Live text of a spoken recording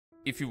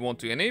If you want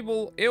to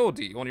enable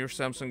AOD on your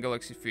Samsung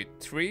Galaxy Fit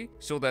 3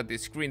 so that the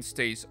screen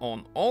stays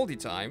on all the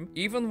time,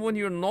 even when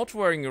you're not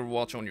wearing your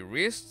watch on your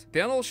wrist,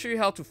 then I'll show you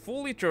how to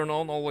fully turn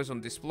on always on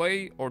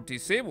display or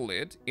disable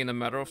it in a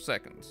matter of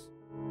seconds.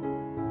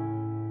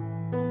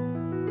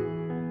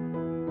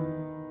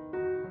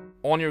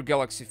 On your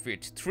Galaxy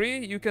Fit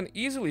 3, you can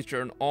easily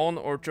turn on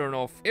or turn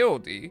off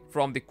AOD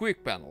from the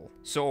quick panel.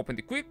 So open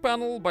the quick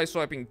panel by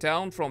swiping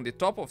down from the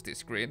top of the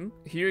screen.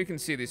 Here you can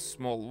see this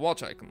small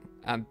watch icon.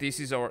 And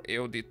this is our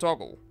AOD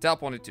toggle.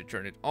 Tap on it to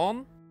turn it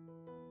on.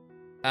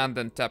 And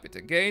then tap it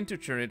again to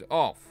turn it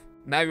off.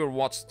 Now your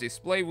watch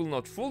display will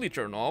not fully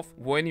turn off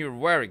when you're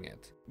wearing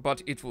it,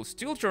 but it will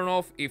still turn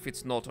off if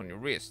it's not on your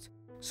wrist.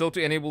 So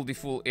to enable the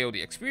full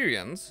AOD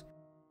experience,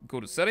 go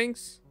to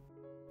Settings,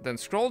 then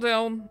scroll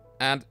down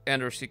and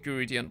enter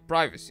Security and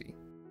Privacy.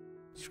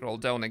 Scroll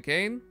down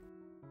again,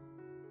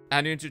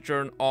 and you need to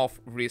turn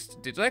off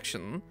wrist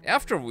detection,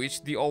 after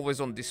which the always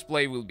on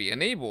display will be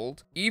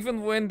enabled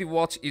even when the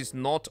watch is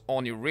not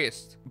on your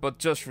wrist. But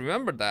just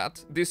remember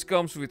that this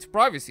comes with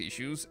privacy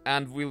issues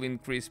and will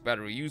increase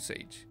battery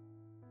usage.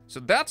 So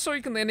that's how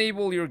you can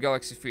enable your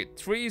Galaxy Fit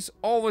 3's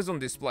always on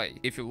display.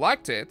 If you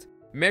liked it,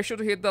 make sure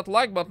to hit that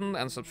like button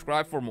and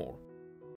subscribe for more.